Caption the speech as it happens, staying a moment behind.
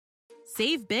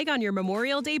Save big on your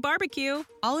Memorial Day barbecue,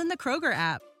 all in the Kroger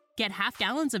app. Get half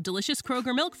gallons of delicious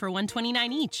Kroger milk for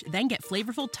 $1.29 each. Then get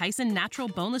flavorful Tyson natural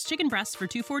boneless chicken breasts for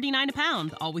 $2.49 a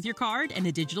pound, all with your card and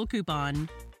a digital coupon.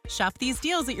 Shop these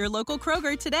deals at your local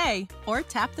Kroger today, or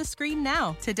tap the screen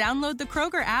now to download the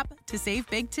Kroger app to save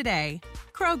big today.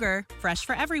 Kroger, fresh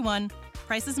for everyone.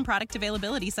 Prices and product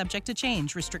availability subject to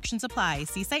change. Restrictions apply.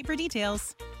 See site for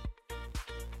details.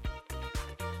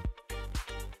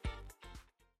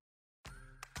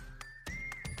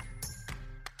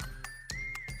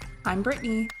 I'm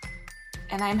Brittany.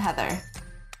 And I'm Heather.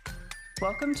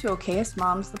 Welcome to Okayest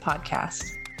Moms, the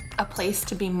podcast. A place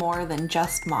to be more than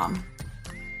just mom.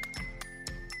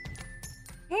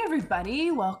 Hey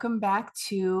everybody, welcome back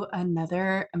to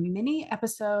another mini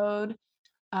episode.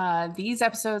 These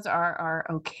episodes are our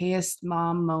Okayest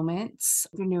Mom moments.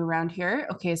 If you're new around here,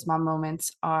 Okayest Mom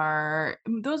moments are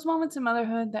those moments in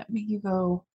motherhood that make you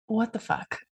go, what the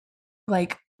fuck?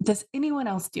 Like, does anyone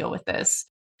else deal with this?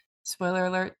 Spoiler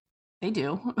alert, they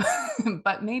do,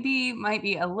 but maybe might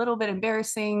be a little bit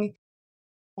embarrassing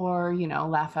or,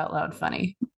 laugh out loud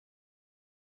funny.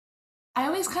 I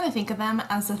always kind of think of them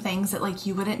as the things that like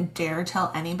you wouldn't dare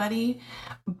tell anybody,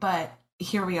 but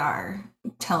here we are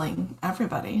telling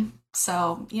everybody.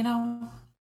 So, it's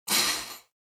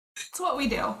what we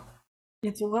do.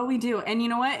 It's what we do. And you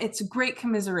know what? It's a great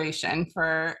commiseration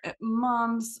for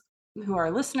moms who are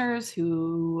listeners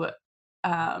who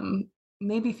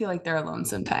maybe feel like they're alone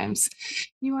sometimes.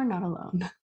 You are not alone.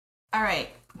 All right.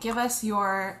 Give us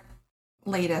your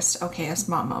latest Okayest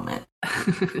Mom moment.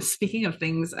 Speaking of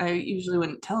things I usually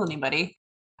wouldn't tell anybody,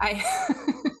 I've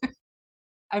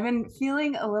been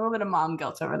feeling a little bit of mom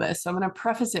guilt over this. So I'm going to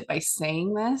preface it by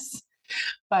saying this,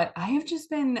 but I have just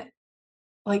been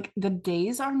like, the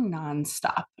days are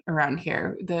nonstop around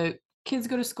here. The kids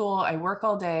go to school. I work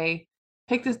all day,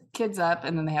 pick the kids up,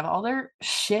 and then they have all their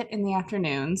shit in the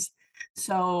afternoons.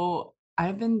 So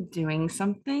I've been doing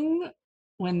something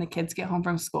when the kids get home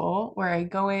from school where I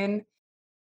go in,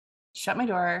 shut my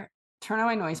door, turn on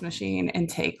my noise machine, and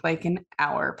take like an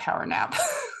hour power nap,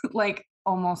 like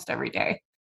almost every day.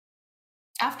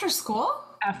 After school?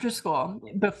 After school,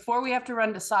 before we have to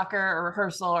run to soccer or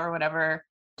rehearsal or whatever,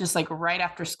 just like right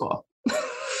after school.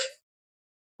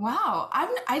 Wow.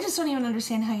 I just don't even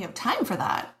understand how you have time for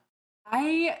that.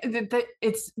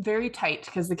 It's very tight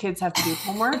because the kids have to do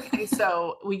homework.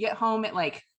 So we get home at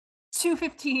like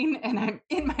 2:15 and I'm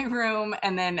in my room,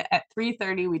 and then at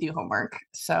 3:30 we do homework.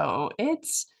 So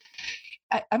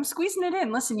I'm squeezing it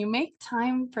in. Listen, you make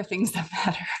time for things that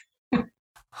matter.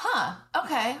 Huh.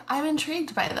 Okay. I'm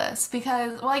intrigued by this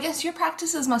because, well, I guess your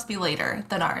practices must be later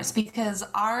than ours because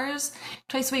ours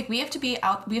twice a week, we have to be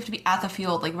at the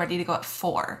field, like ready to go at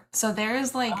 4. So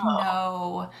there's like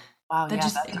no, wow, that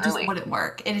yeah, it just wouldn't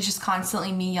work. It is just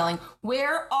constantly me yelling,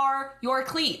 "Where are your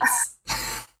cleats?"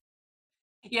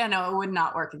 Yeah, no, it would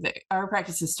not work. Our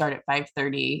practices start at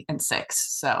 5:30 and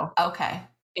 6. So okay.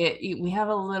 We have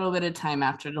a little bit of time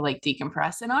after to like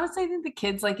decompress. And honestly, I think the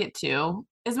kids like it too.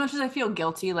 As much as I feel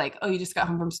guilty, like, oh, you just got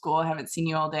home from school, I haven't seen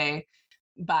you all day.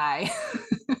 Bye.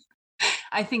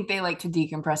 I think they like to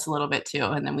decompress a little bit too.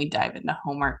 And then we dive into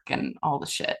homework and all the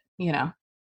shit,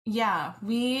 Yeah,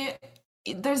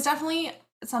 there's definitely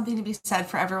something to be said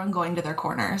for everyone going to their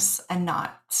corners and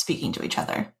not speaking to each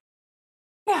other.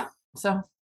 Yeah. So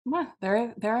yeah,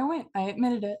 there I went. I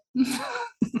admitted it.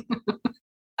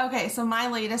 Okay, so my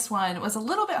latest one was a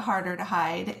little bit harder to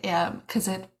hide because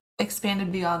it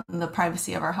expanded beyond the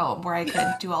privacy of our home where I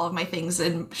could do all of my things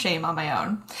in shame on my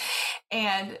own.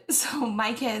 And so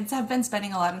my kids have been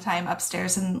spending a lot of time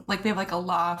upstairs, and like we have like a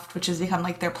loft, which has become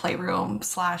like their playroom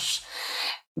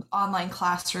 / online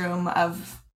classroom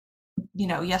of,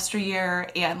 yesteryear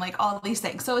and like all of these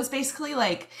things. So it's basically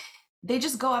like they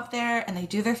just go up there and they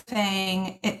do their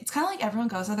thing. It's kind of like everyone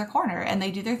goes to their corner and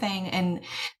they do their thing and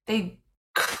they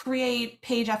create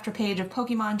page after page of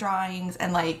Pokemon drawings,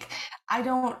 and like I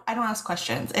don't ask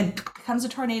questions. It becomes a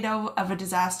tornado of a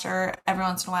disaster every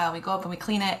once in a while. We go up and we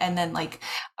clean it, and then like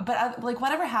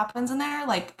whatever happens in there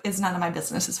like is none of my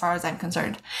business as far as I'm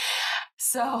concerned.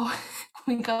 So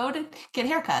we go to get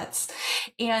haircuts,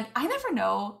 and I never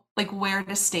know like where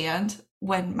to stand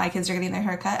when my kids are getting their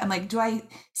haircut. I'm like, do I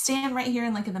stand right here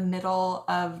in like in the middle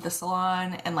of the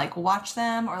salon and like watch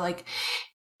them, or like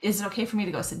is it okay for me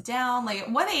to go sit down? Like,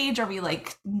 what age are we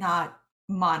like not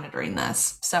monitoring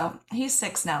this? So he's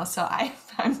 6 now, so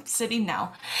I'm sitting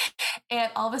now,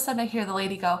 and all of a sudden I hear the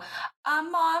lady go,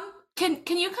 "Mom, can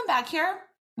you come back here?"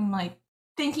 I'm like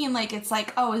thinking like it's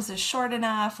like, oh, is this short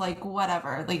enough? Like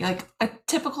whatever, like a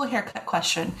typical haircut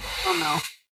question. Oh no.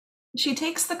 she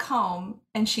takes the comb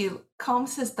and she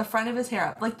combs the front of his hair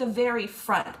up, like the very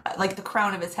front, like the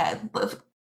crown of his head,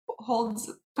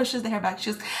 pushes the hair back.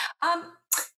 She goes,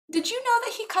 did you know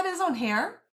that he cut his own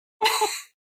hair?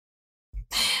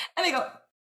 And I go,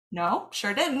 no,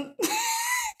 sure didn't.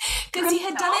 Because he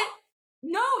had done it.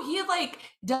 No, he had like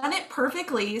done it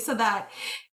perfectly so that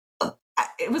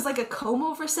it was like a comb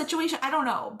over situation. I don't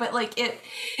know, but like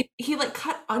he like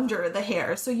cut under the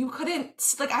hair. So you couldn't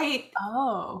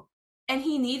and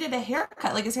he needed a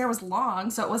haircut. Like his hair was long,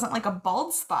 so it wasn't like a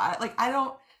bald spot. Like I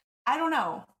don't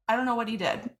know. I don't know what he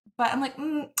did, but I'm like,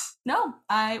 no,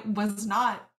 I was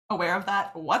not aware of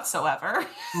that whatsoever.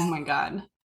 Oh my God.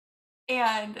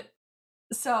 And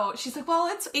so she's like, well,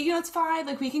 it's fine.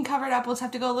 Like we can cover it up. We'll just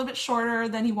have to go a little bit shorter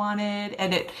than he wanted.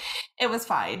 And it was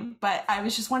fine. But I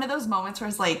was just one of those moments where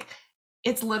it's like,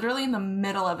 it's literally in the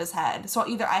middle of his head. So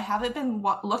either I haven't been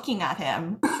looking at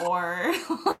him or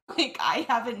like I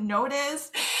haven't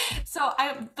noticed. So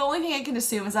the only thing I can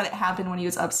assume is that it happened when he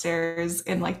was upstairs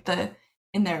in like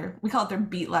we call it their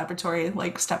beat laboratory,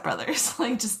 like stepbrothers,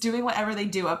 like just doing whatever they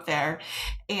do up there.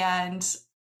 And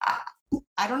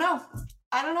I don't know.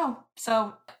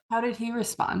 So how did he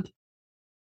respond?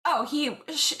 Oh,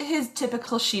 his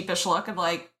typical sheepish look of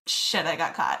like, shit, I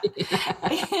got caught.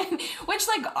 Which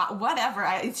like, whatever,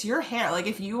 it's your hair. Like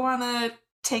if you want to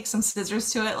take some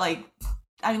scissors to it, like,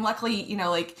 I mean, luckily,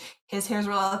 like his hair's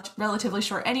relatively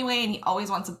short anyway, and he always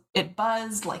wants it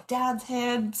buzzed like dad's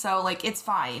head. So like, it's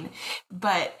fine.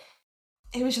 But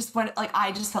it was just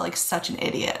I just felt like such an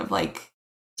idiot of like,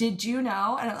 did you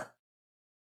know? And I'm like,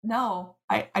 no,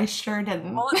 I sure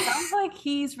didn't. Well, it sounds like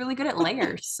he's really good at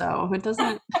layers, so it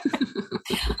doesn't.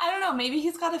 I don't know. Maybe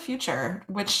he's got a future,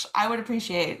 which I would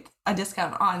appreciate a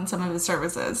discount on some of his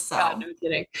services. So, God, no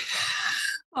kidding.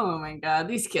 Oh my God,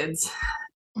 these kids.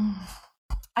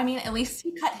 I mean, at least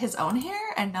he cut his own hair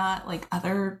and not like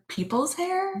other people's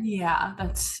hair. Yeah,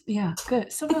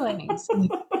 good. Silver linings.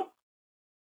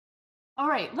 All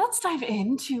right, let's dive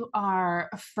into our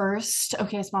first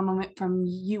OKS Mom moment from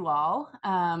you all.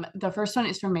 The first one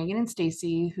is from Megan and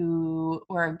Stacy, who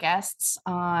were guests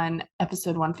on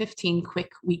episode 115,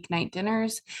 Quick Weeknight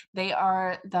Dinners. They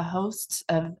are the hosts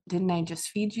of Didn't I Just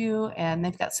Feed You? And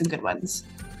they've got some good ones.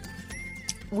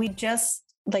 We just,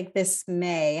 like this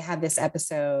May, had this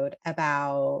episode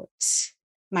about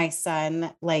my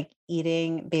son, like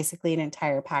eating basically an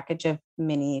entire package of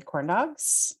mini corn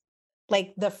dogs.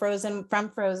 Like from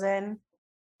Frozen.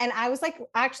 And I was like,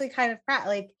 actually kind of proud.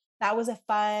 Like that was a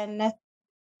fun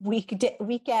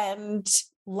weekend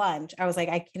lunch. I was like,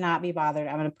 I cannot be bothered.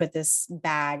 I'm going to put this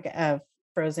bag of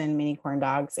frozen mini corn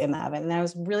dogs in the oven. And I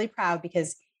was really proud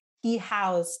because he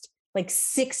housed like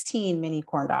 16 mini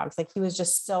corn dogs. Like he was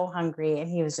just so hungry and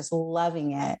he was just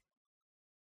loving it.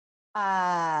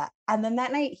 And then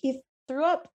that night he threw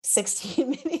up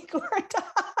 16 mini corn dogs.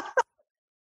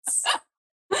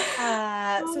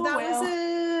 So that was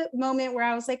a moment where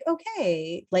I was like,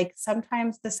 okay, like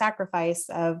sometimes the sacrifice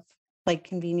of like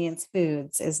convenience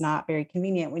foods is not very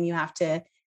convenient when you have to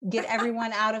get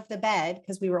everyone out of the bed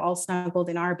because we were all snuggled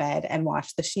in our bed and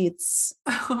wash the sheets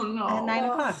at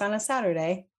 9:00 on a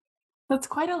Saturday. That's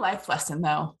quite a life lesson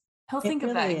though. He'll think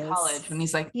of that in college when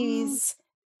he's like, he's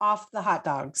off the hot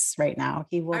dogs right now.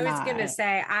 He will not. I was going to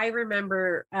say, I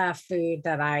remember food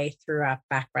that I threw up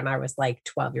back when I was like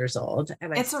 12 years old.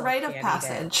 And it's a rite of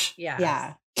passage. Yeah.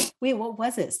 Yeah. Wait, what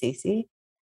was it, Stacey?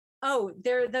 Oh,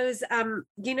 they're those,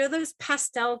 those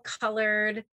pastel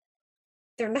colored,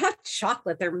 they're not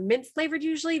chocolate. They're mint flavored,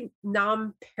 usually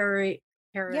nonpareils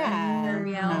or whatever.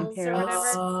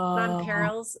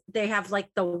 Nonpareils. They have like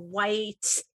the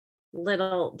white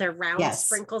they're round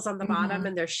sprinkles on the bottom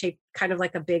and they're shaped kind of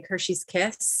like a big Hershey's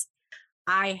Kiss.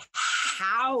 I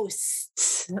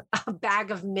housed a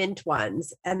bag of mint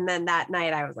ones. And then that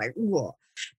night I was like, whoa.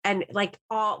 And like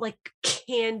all like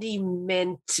candy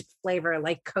mint flavor,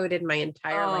 like coated my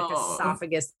entire like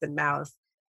esophagus and mouth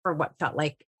for what felt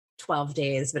like 12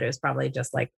 days, but it was probably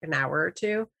just like an hour or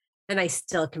two. And I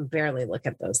still can barely look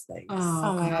at those things.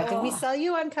 Oh my God. Did we sell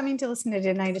you on coming to listen to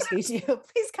Didn't I Just Feed You?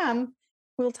 Please come.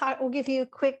 We'll give you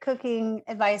quick cooking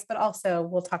advice, but also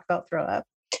we'll talk about throw up.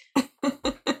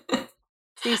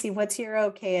 Stacey, what's your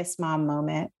OKS mom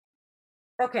moment?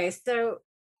 Okay, so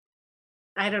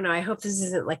I don't know. I hope this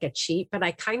isn't like a cheat, but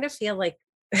I kind of feel like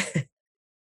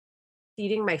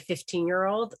feeding my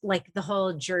 15-year-old, like the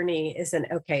whole journey is an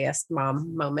OKS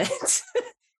mom moment.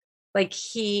 Like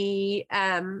he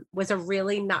was a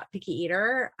really not picky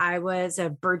eater. I was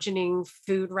a burgeoning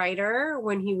food writer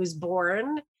when he was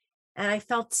born. And I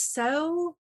felt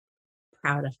so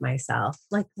proud of myself.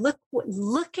 Like,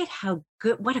 look at how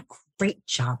good, what a great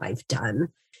job I've done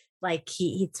Like he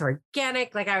eats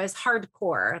organic. Like I was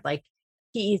hardcore. Like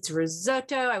he eats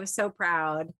risotto. I was so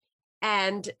proud.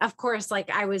 And of course, like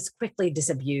I was quickly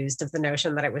disabused of the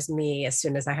notion that it was me as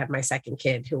soon as I had my second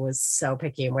kid, who was so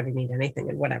picky and wouldn't eat anything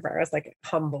and whatever. I was like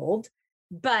humbled.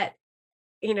 But,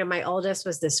 my oldest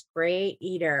was this great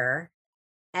eater,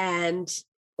 and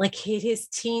like hit his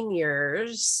teen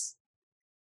years.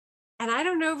 And I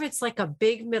don't know if it's like a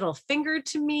big middle finger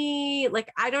to me.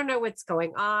 Like, I don't know what's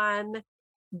going on,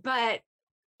 but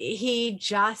he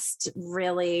just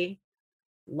really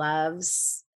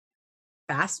loves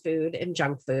fast food and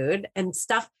junk food and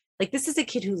stuff. Like, this is a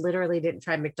kid who literally didn't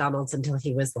try McDonald's until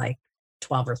he was like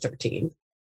 12 or 13.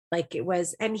 Like it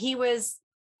was, and he was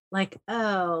like,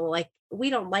 oh, like we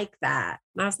don't like that.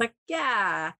 And I was like,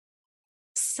 yeah,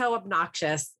 so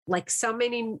obnoxious. Like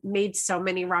made so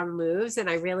many wrong moves. And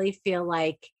I really feel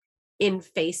like in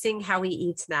facing how he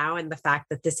eats now and the fact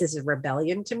that this is a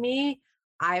rebellion to me,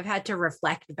 I've had to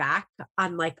reflect back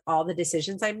on like all the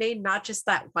decisions I made, not just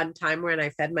that one time when I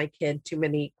fed my kid too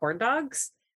many corn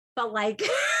dogs, but like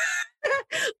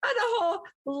on a whole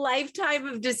lifetime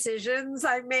of decisions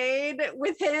I made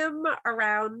with him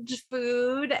around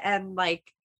food, and like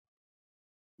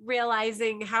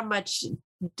realizing how much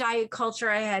diet culture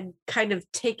I had kind of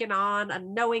taken on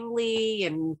unknowingly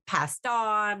and passed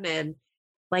on, and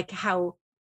like how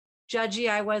judgy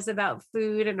I was about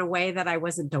food in a way that I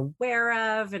wasn't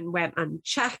aware of and went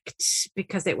unchecked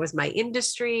because it was my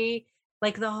industry.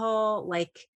 Like the whole,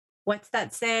 like, what's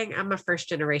that saying? I'm a first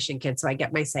generation kid, so I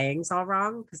get my sayings all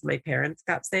wrong because my parents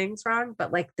got sayings wrong,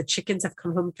 but like the chickens have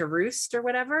come home to roost or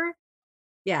whatever.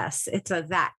 Yes, it's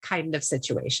that kind of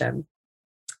situation.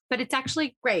 But it's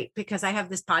actually great because I have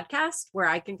this podcast where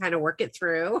I can kind of work it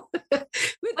through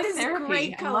with this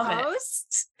great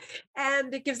co-host.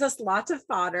 And it gives us lots of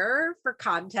fodder for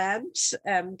content,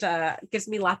 and gives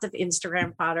me lots of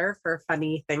Instagram fodder for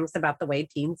funny things about the way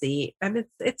teens eat. And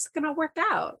it's going to work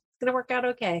out. It's going to work out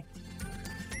okay.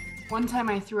 One time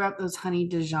I threw out those honey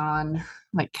Dijon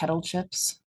like kettle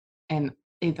chips, and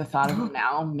the thought of them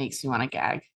now makes me want to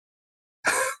gag.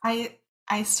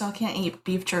 I still can't eat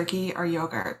beef jerky or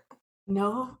yogurt.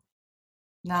 No,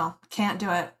 can't do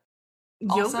it.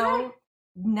 Yogurt? Also,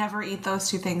 never eat those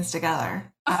two things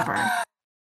together, ever.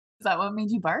 Is that what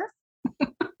made you barf?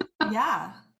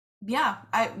 Yeah.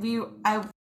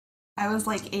 I was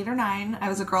like 8 or 9. I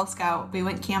was a Girl Scout. We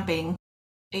went camping,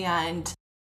 and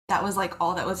that was like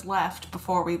all that was left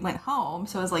before we went home.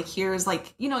 So it was like, here's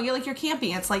like, you're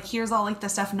camping. It's like, here's all like the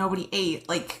stuff nobody ate.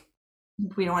 Like,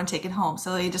 we don't want to take it home.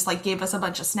 So they just like gave us a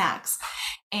bunch of snacks,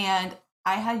 and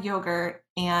I had yogurt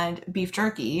and beef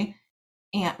jerky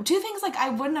and 2 things like I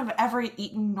wouldn't have ever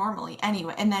eaten normally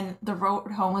anyway. And then the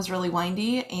road home was really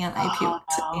windy and I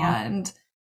puked, and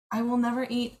I will never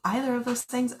eat either of those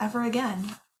things ever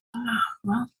again.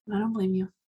 Well, I don't blame you.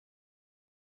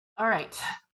 All right.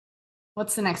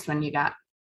 What's the next one you got?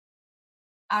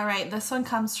 All right. This one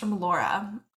comes from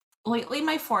Laura. Lately,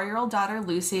 my 4-year-old daughter,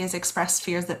 Lucy, has expressed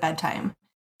fears at bedtime.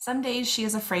 Some days she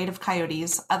is afraid of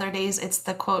coyotes. Other days it's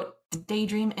the, quote,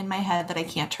 daydream in my head that I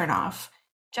can't turn off.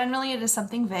 Generally, it is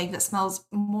something vague that smells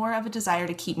more of a desire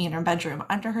to keep me in her bedroom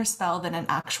under her spell than an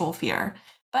actual fear.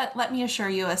 But let me assure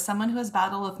you, as someone who has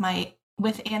battled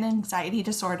with an anxiety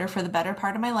disorder for the better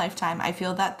part of my lifetime, I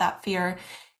feel that fear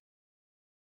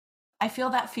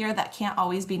that can't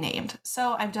always be named.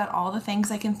 So I've done all the things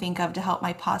I can think of to help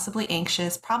my possibly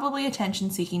anxious, probably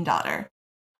attention-seeking daughter.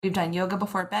 We've done yoga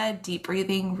before bed, deep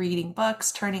breathing, reading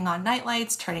books, turning on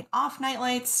nightlights, turning off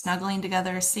nightlights, snuggling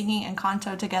together, singing and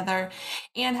canto together,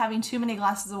 and having too many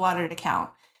glasses of water to count.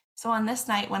 So on this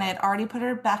night, when I had already put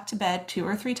her back to bed 2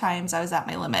 or 3 times, I was at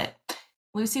my limit.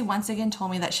 Lucy once again told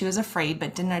me that she was afraid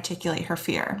but didn't articulate her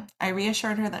fear. I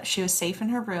reassured her that she was safe in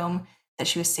her room, that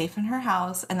she was safe in her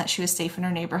house, and that she was safe in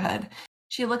her neighborhood.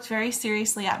 She looked very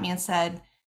seriously at me and said,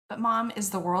 "But Mom,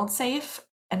 is the world safe?"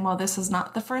 And while this was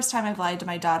not the first time I've lied to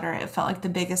my daughter, it felt like the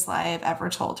biggest lie I've ever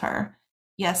told her.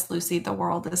 Yes, Lucy, the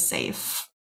world is safe.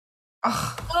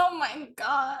 Ugh. Oh my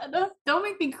God. Don't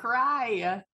make me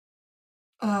cry.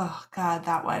 Oh God,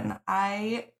 that one.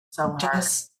 I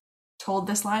just told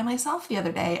this lie myself the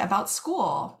other day about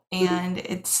school. And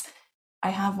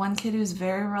I have one kid who's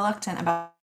very reluctant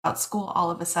about school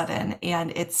all of a sudden.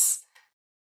 And it's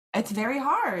very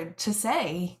hard to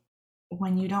say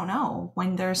when you don't know,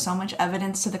 when there's so much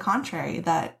evidence to the contrary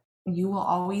that you will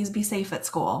always be safe at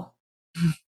school.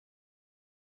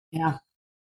 Yeah.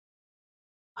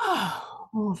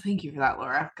 Oh, thank you for that,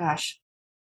 Laura. Gosh.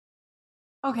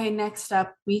 Okay, next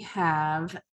up we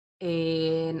have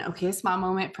an okayest mom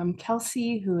moment from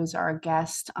Kelsey, who is our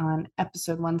guest on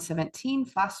episode 117,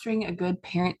 Fostering a Good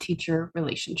Parent-Teacher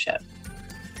Relationship.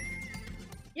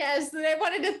 Yes, I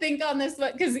wanted to think on this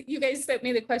one because you guys sent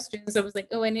me the questions. I was like,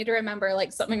 oh, I need to remember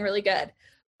like something really good.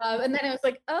 And then I was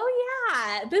like, oh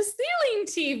yeah, the ceiling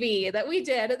TV that we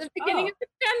did at the beginning of the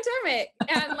pandemic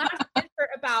and lasted for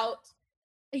about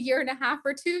a year and a half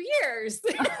or 2 years.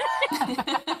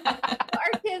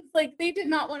 Our kids, like, they did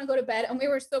not want to go to bed, and we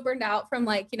were so burned out from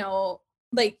like, think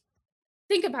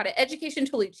about it, education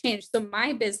totally changed. So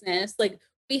my business, like,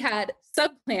 we had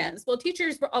sub plans. Well,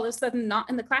 teachers were all of a sudden not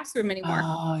in the classroom anymore.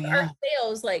 Oh, yeah. Our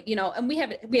sales, like, and we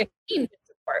have team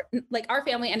support, like our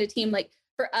family and a team. Like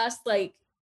for us, like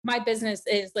my business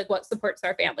is like what supports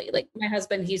our family. Like my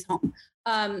husband, he's home.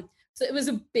 So it was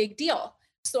a big deal.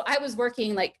 So I was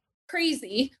working like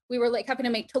crazy. We were like having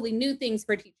to make totally new things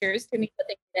for teachers to meet what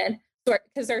they did. So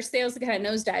because our sales kind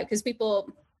of nosedive because they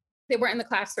weren't in the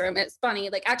classroom. It's funny.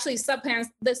 Like actually sub plans,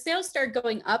 the sales started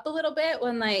going up a little bit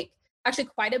when actually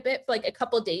quite a bit for like a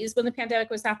couple of days when the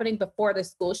pandemic was happening before the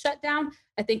school shut down.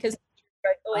 I think because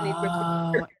I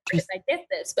get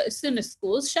this, but as soon as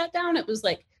schools shut down, it was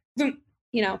like, so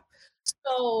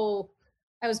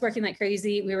I was working like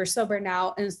crazy. We were so burned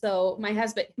out. And so my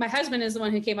husband is the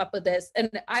one who came up with this. And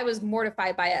I was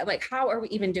mortified by it. I'm like, how are we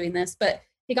even doing this? But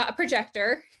he got a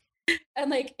projector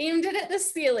and like aimed it at the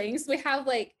ceiling. So we have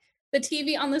like the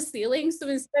TV on the ceiling. So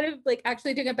instead of like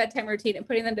actually doing a bedtime routine and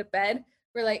putting them to bed,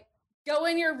 we're like, go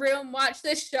in your room, watch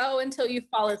this show until you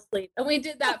fall asleep. And we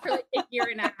did that for like a year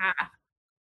and a half.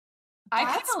 I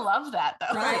kind of love that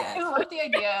though. Right. I love the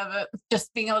idea of it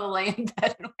just being able to lay in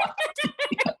bed and watch.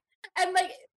 And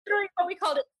like what we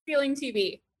called it ceiling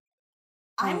TV.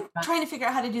 I'm trying to figure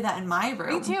out how to do that in my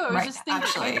room. Me too. I was just thinking,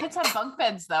 actually. Kids have bunk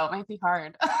beds though. It might be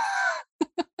hard.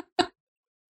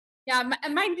 Yeah,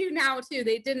 and mine do now too.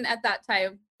 They didn't at that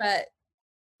time, but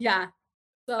yeah.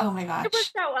 So oh my gosh. It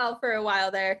worked out well for a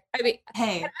while there. I mean,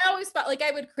 hey, I always felt like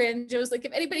I would cringe. It was like,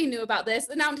 if anybody knew about this,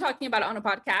 and now I'm talking about it on a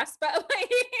podcast, but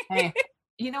like, hey,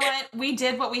 you know what? We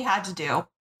did what we had to do.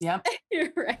 Yep. You're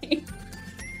right.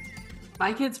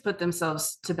 My kids put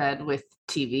themselves to bed with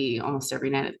TV almost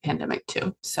every night of the pandemic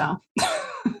too. So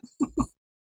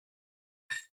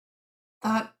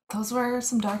those were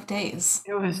some dark days.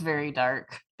 It was very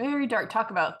dark. Very dark.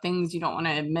 Talk about things you don't want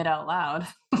to admit out loud.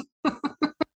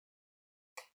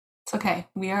 It's okay.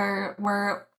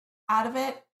 We're out of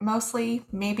it mostly,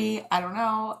 maybe, I don't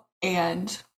know,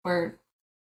 and we're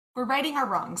righting our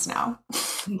wrongs now.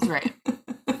 That's right.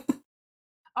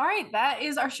 All right, that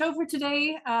is our show for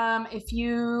today. If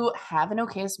you have an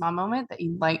okayest mom moment that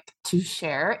you'd like to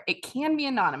share, it can be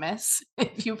anonymous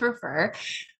if you prefer.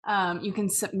 You can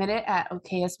submit it at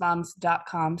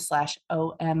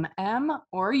okayestmoms.com/OMM,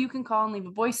 or you can call and leave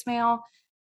a voicemail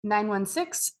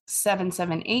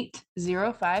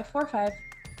 916-778-0545.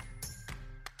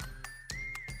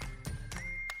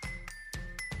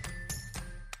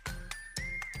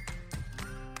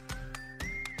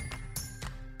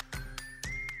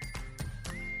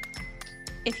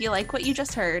 If you like what you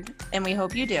just heard, and we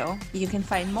hope you do, you can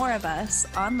find more of us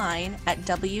online at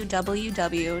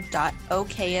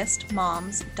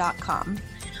www.okayestmoms.com.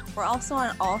 We're also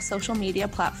on all social media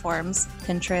platforms,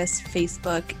 Pinterest,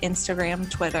 Facebook, Instagram,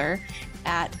 Twitter,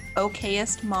 at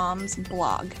Okayest Moms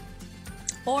Blog.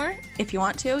 Or if you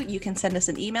want to, you can send us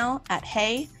an email at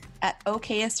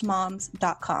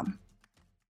hey@okayestmoms.com.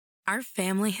 Our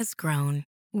family has grown.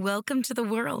 Welcome to the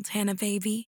world, Hannah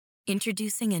baby.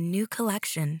 Introducing a new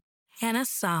collection, Hannah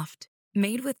Soft,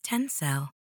 made with Tencel.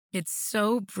 It's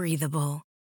so breathable,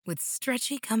 with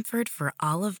stretchy comfort for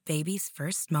all of baby's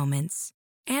first moments.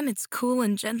 And it's cool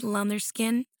and gentle on their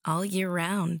skin all year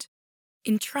round.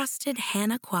 Entrusted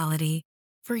Hannah quality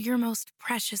for your most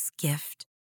precious gift.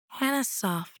 Hannah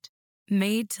Soft,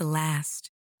 made to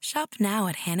last. Shop now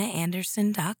at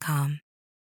hannahanderson.com.